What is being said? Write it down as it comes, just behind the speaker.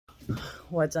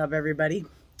What's up, everybody?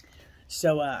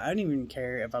 So, I don't even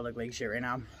care if I look like shit right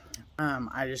now.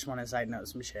 I just want to side note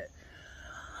some shit.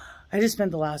 I just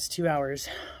spent the last 2 hours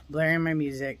blaring my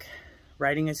music,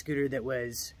 riding a scooter that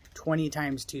was 20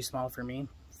 times too small for me.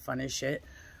 Fun as shit.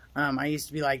 I used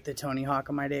to be like the Tony Hawk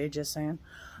of my day, just saying.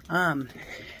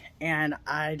 And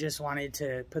I just wanted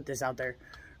to put this out there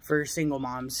for single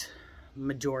moms,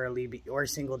 majorly, or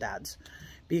single dads.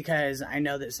 Because I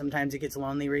know that sometimes it gets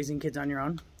lonely raising kids on your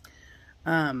own.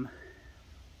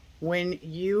 When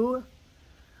you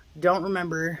don't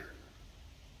remember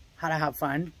how to have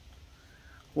fun,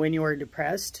 when you are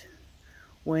depressed,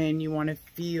 when you want to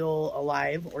feel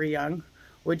alive or young,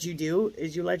 what you do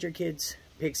is you let your kids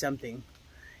pick something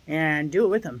and do it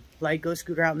with them. Like go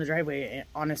scooter out in the driveway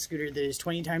on a scooter that is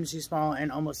 20 times too small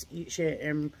and almost eat shit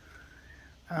and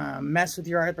mess with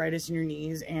your arthritis in your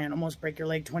knees and almost break your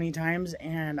leg 20 times.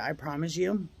 And I promise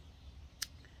you,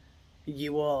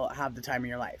 you will have the time of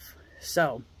your life.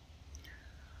 So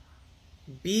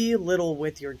be little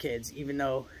with your kids, even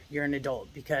though you're an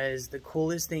adult, because the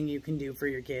coolest thing you can do for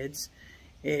your kids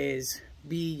is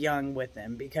be young with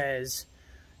them, because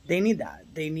they need that.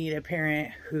 They need a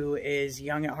parent who is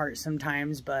young at heart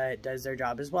sometimes, but does their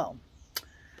job as well.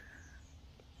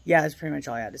 Yeah, that's pretty much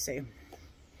all I had to say.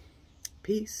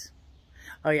 Peace.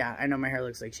 Oh yeah, I know my hair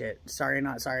looks like shit. Sorry,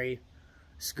 not sorry.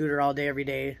 Scooter all day, every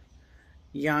day.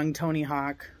 Young Tony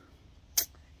Hawk.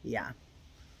 Yeah.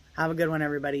 Have a good one,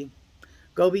 everybody.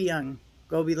 Go be young.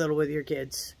 Go be little with your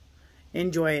kids.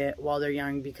 Enjoy it while they're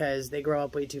young, because they grow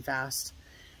up way too fast.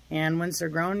 And once they're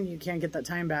grown, you can't get that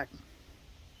time back.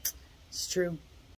 It's true.